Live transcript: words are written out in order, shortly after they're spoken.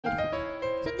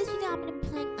So this video I'm gonna be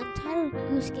playing Untitled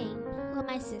Goose Game with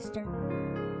my sister.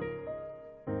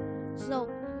 So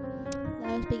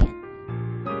let us begin.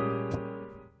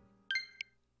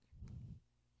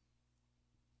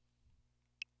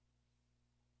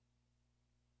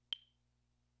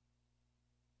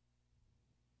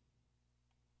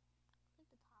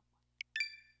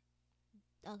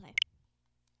 Okay.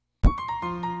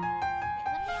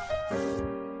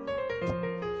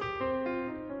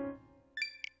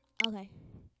 Okay.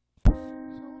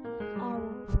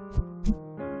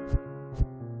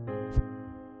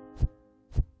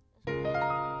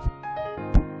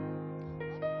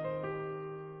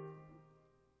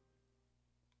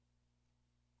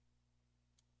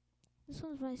 This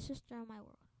one's my sister and my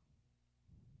world.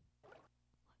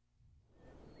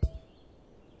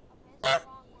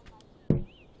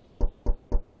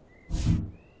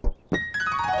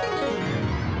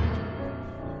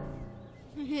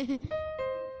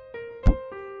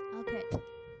 Okay.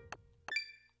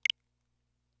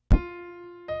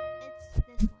 It's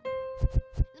this one.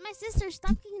 It's my sister.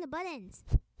 Stop clicking the buttons.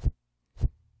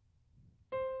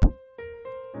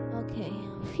 Okay.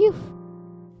 Phew.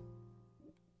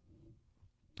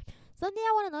 Something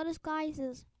I want to notice, guys,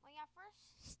 is when you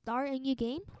first start a new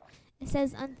game, it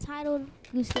says Untitled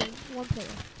Goose Game, 1 player.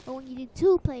 But when you do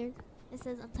 2 players, it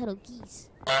says Untitled Geese.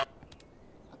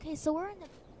 Okay, so we're in the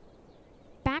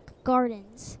back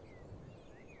gardens.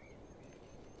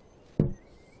 So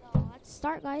let's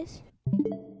start, guys.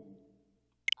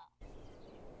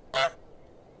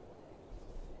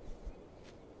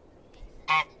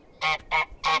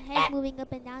 Head moving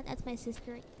up and down. That's my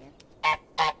sister right there.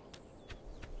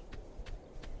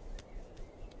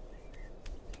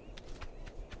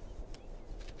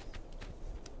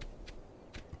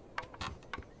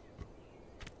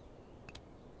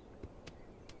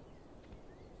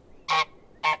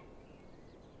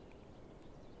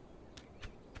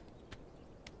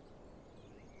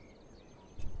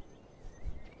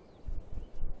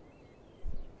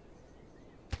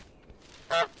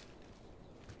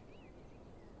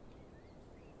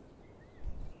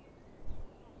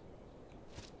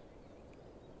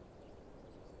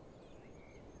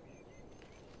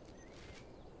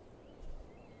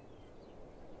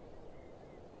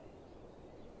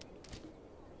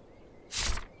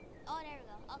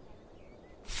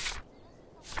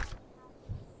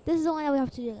 This is the one that we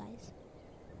have to do, guys.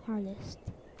 Hardest.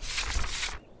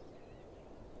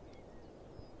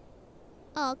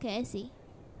 Oh, okay, I see.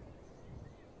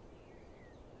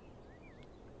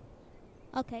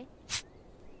 Okay.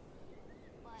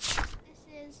 But this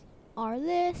is our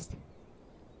list.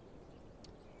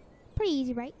 Pretty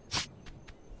easy, right?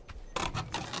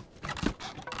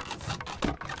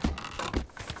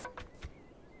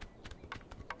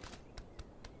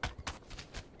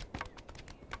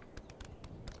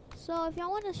 So if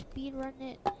y'all want to speed run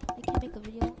it, I can make a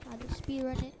video how to speed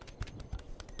run it.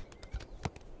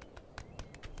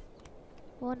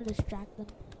 I want to distract them.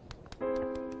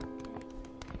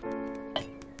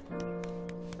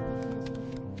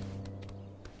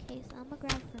 Okay, so I'm gonna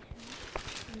grab her hat.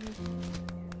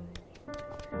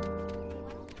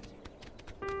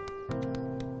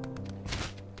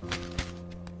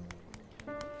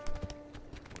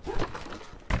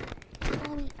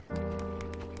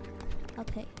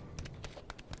 Okay.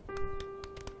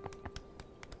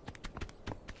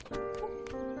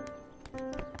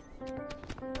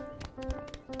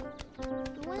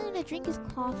 Drink his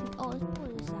coffee. Oh, let's pull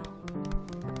this out.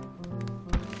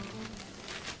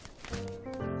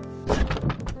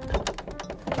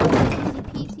 Easy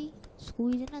peasy.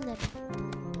 Squeeze in a lemon.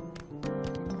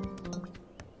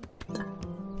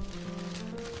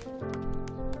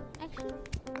 Actually,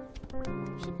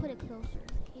 we should put it closer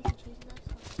in case he chases us.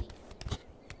 Let's see.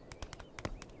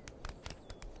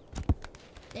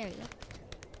 There we go.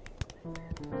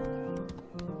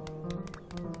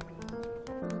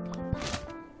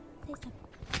 Okay.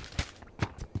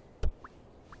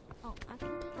 Oh,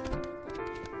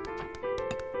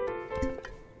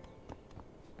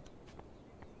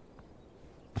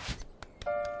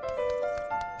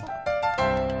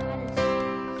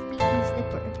 we also need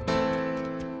to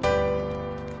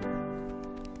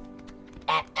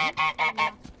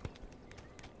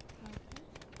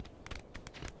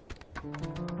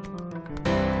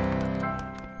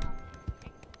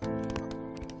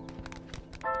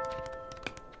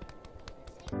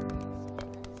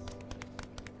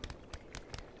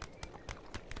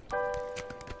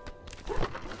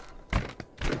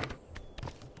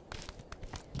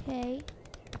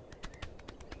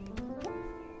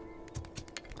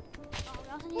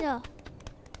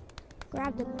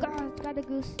grab the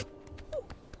goose.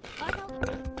 Oh,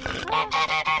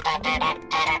 no.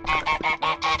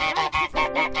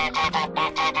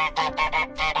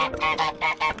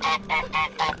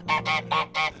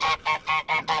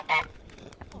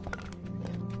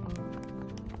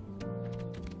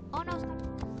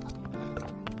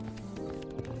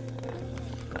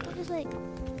 this way.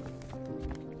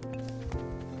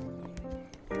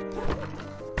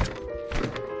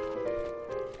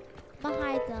 I'm gonna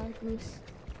hide the goose.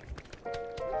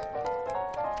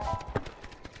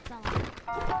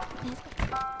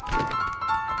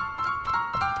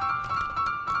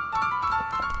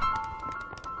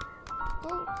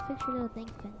 Go fix your little thing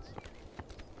fence.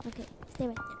 Okay, stay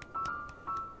right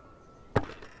there.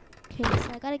 Okay, so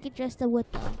I gotta get dressed up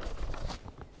with the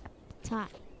tie.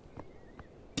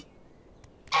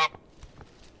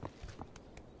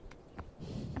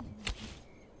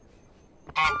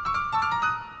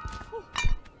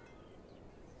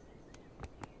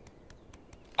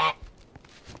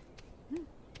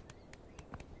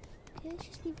 Okay, let's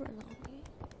just leave her alone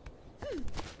here.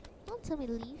 Don't tell me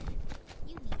to leave.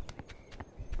 You leave.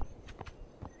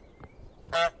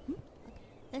 Okay,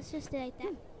 let's just stay like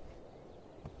that.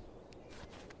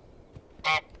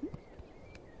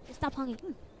 Just stop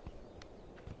hunging.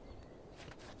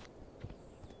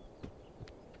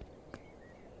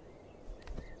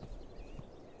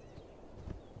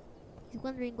 He's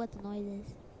wondering what the noise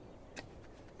is.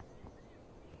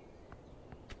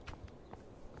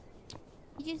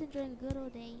 He's just enjoying a good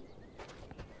old day.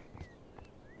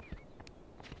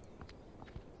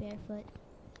 Barefoot.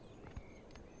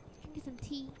 Drinking some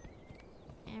tea.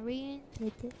 And reading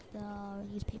the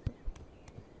newspaper.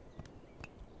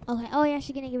 Okay, oh yeah,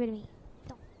 she's gonna get rid of me.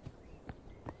 Don't.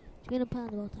 She's gonna put on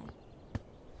the bow tie.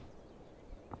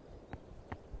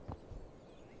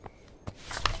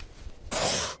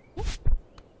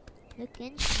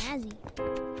 Looking snazzy.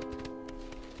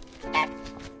 I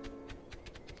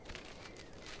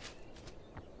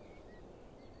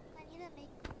need to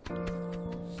make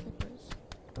slippers.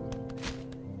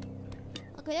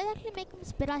 Okay, let's actually make him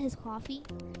spit out his coffee.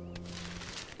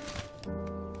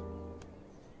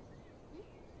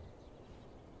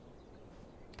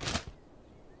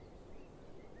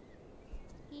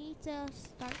 He needs to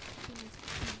start cooking his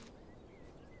coffee.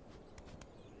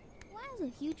 Why is a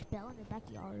huge bell in the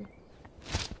backyard?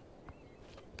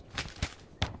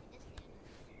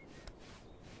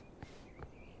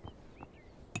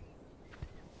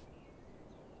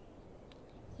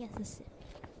 Yes, this is it.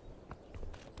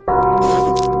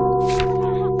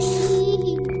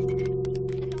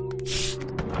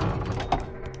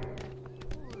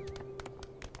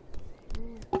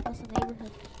 That's a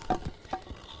neighborhood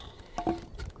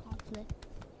conflict.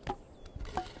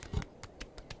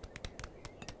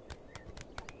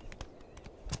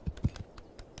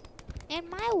 In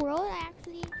my world, I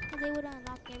actually was able to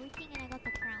unlock everything and I got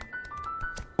the crown.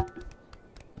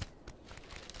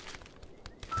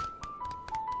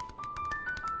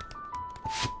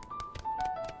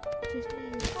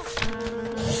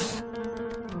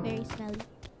 Very smelly.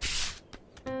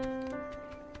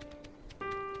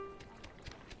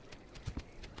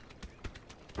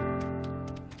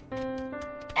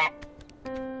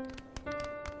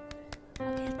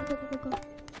 Okay, go.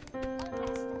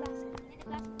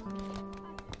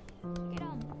 Get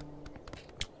on.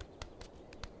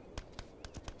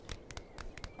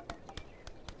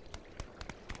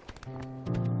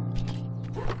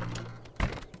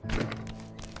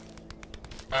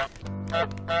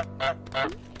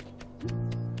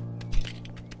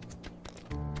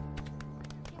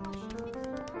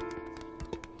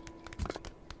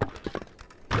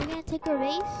 We're gonna take a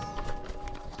race.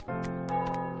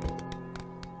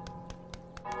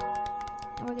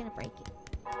 And we're gonna break it.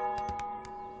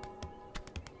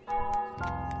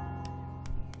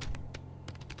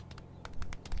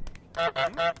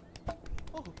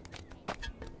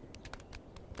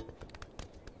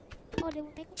 Oh, did we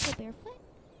make him go barefoot?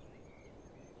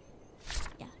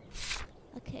 Yeah.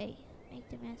 Okay. Make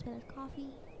the man spill his coffee.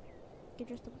 Get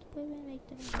dressed up with the women. Make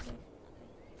the man go barefoot.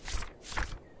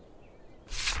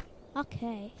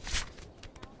 Okay.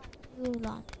 Move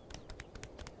on.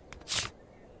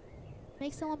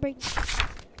 Make someone break.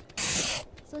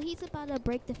 So he's about to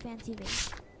break the fancy vase.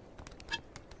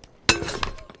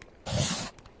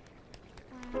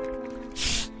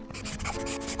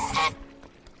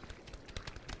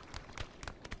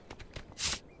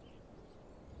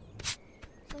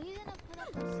 So he's gonna put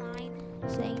up a sign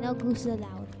saying no goose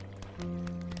allowed.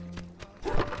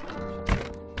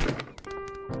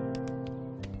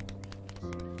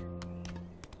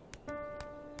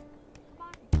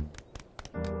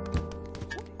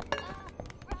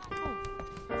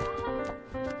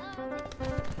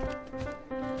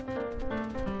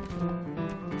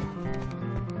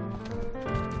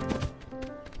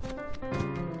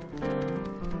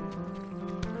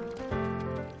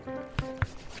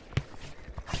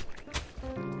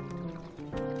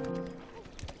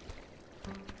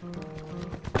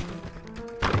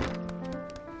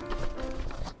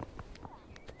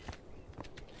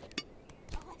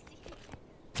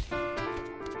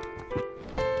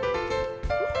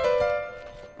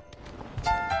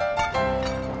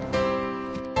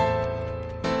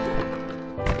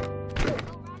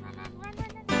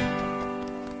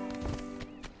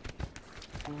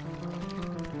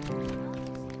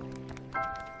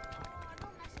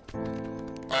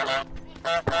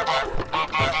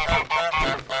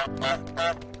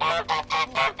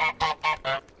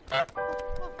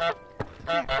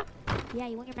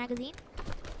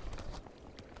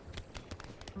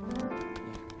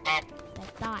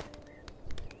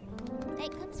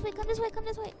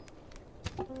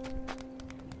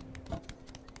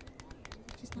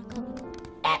 Just not coming.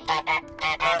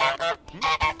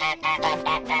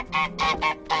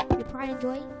 Your pride and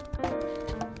joy.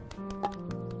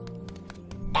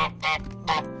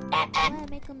 I'm gonna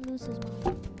make him lose his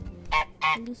mind.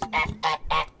 Lose his mind.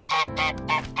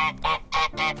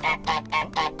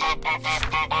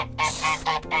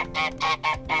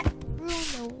 Ruin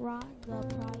the prize.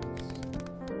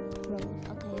 Rose.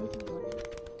 Okay, we can go there.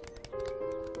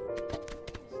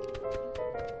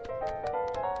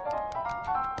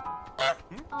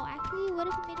 Oh, actually, what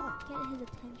if we made him get his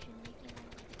attention?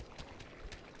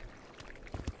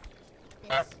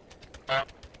 This.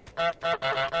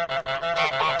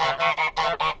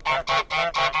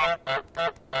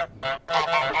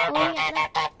 Oh, yeah,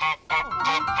 look.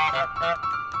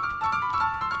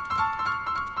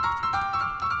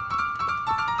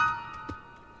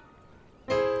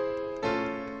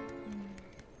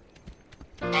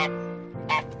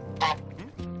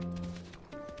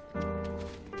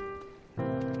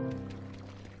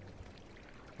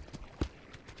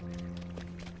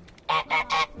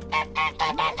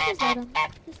 Just let him.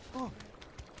 Oh.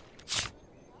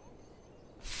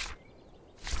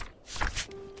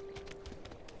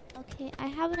 Okay, I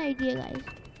have an idea, guys.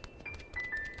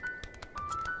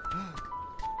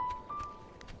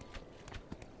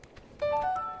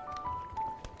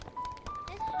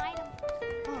 Just hide him.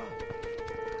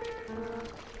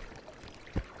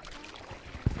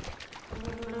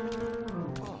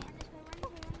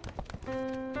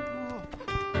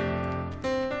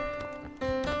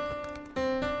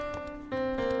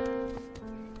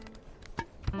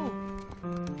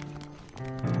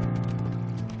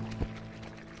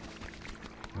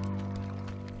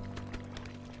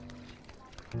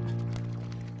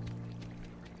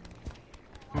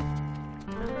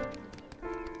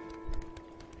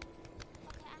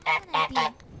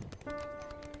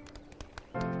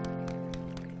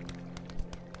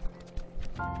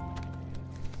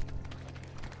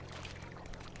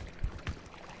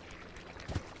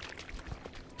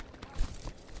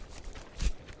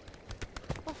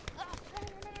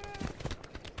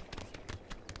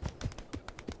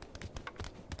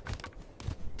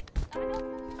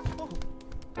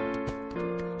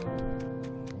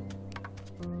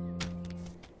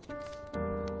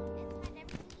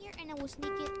 We'll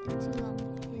sneak it into his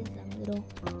little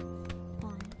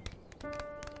pond.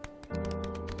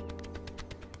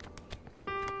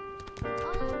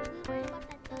 Oh no, we worry about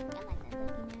that duck. I like that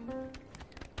ducky, man.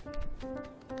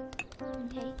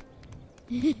 Okay.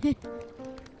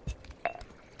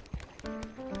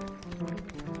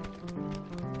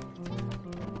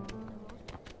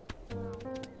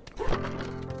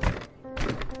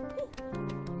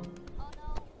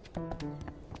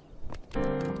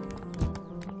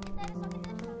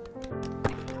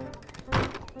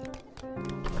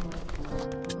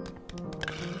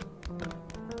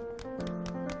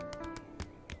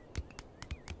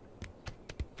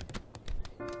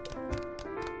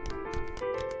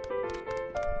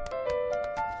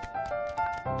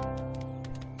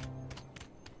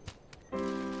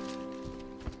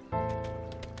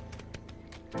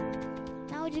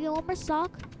 Now we just get one more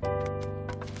sock.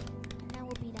 And then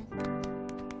we'll be done.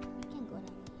 We can go that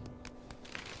way.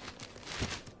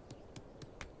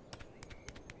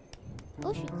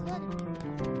 Oh, she could.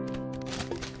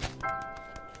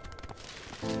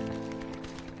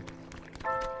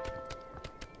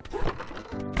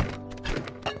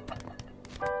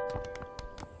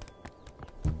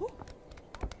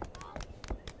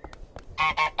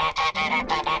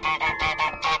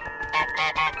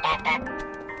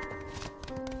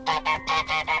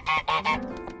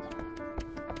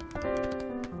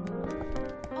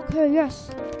 Okay, yes.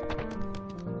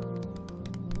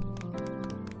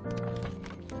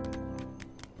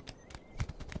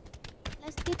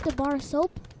 Let's get the bar of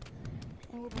soap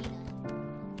and we'll be done.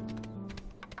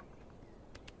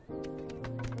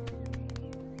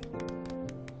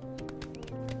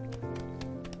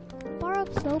 Bar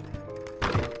of soap.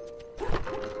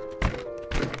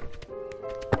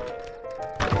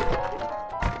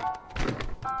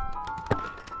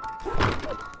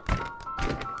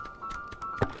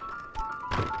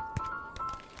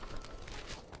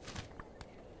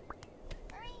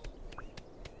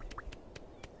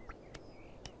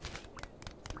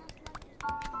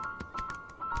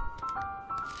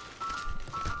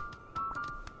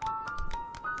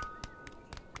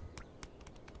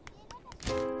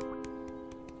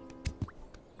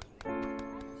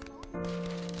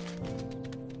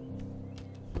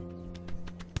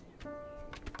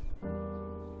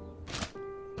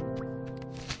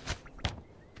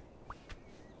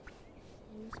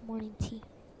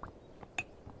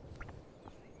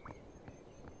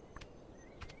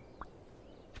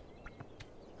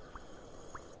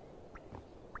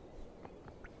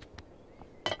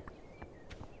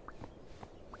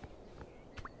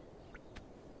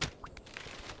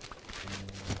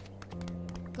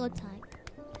 go time.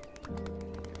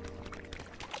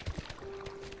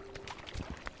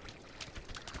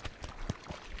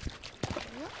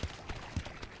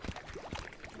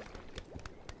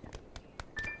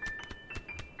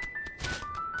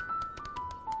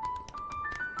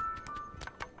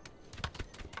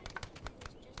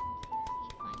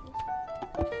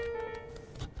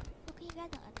 Okay, you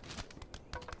got the other.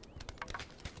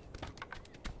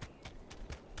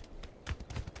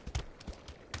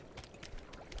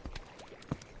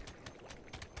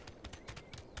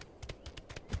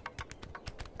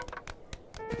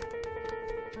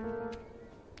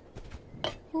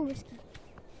 Ooh, risky.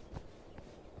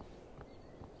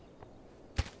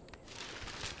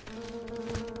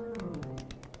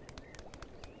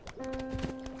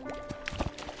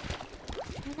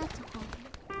 Try not to fall.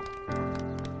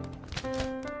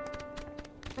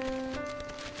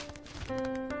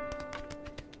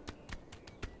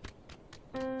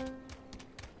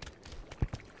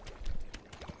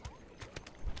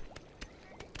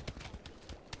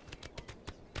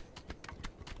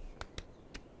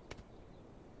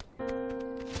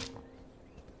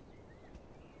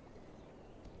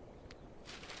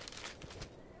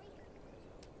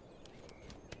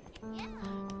 Yeah,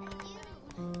 you.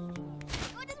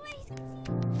 Go this way.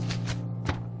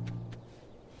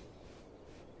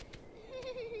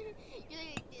 You're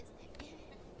like this.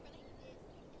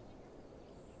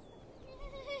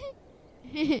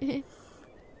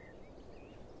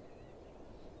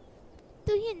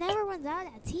 Dude, he never runs out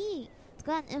of that T. It's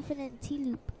got an infinite T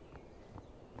loop.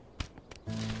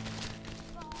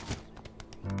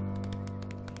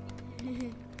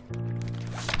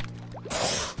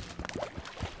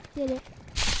 Did it.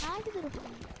 I like the little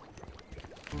phone.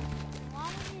 Why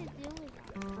don't you do it?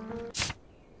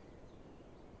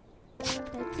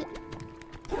 That's it.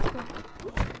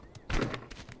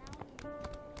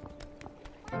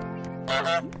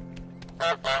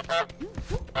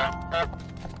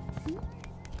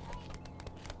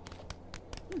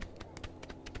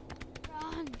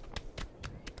 Run.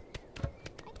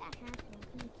 I got half of it.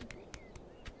 Can you keep it?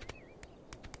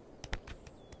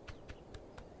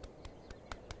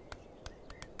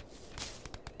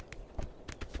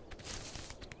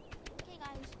 Okay,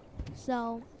 guys.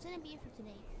 So, it's gonna be it for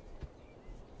today.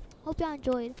 Hope y'all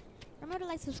enjoyed. Remember to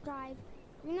like, subscribe,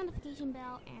 ring the notification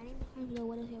bell, and leave the comments below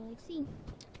what else you would like to see.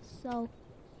 So,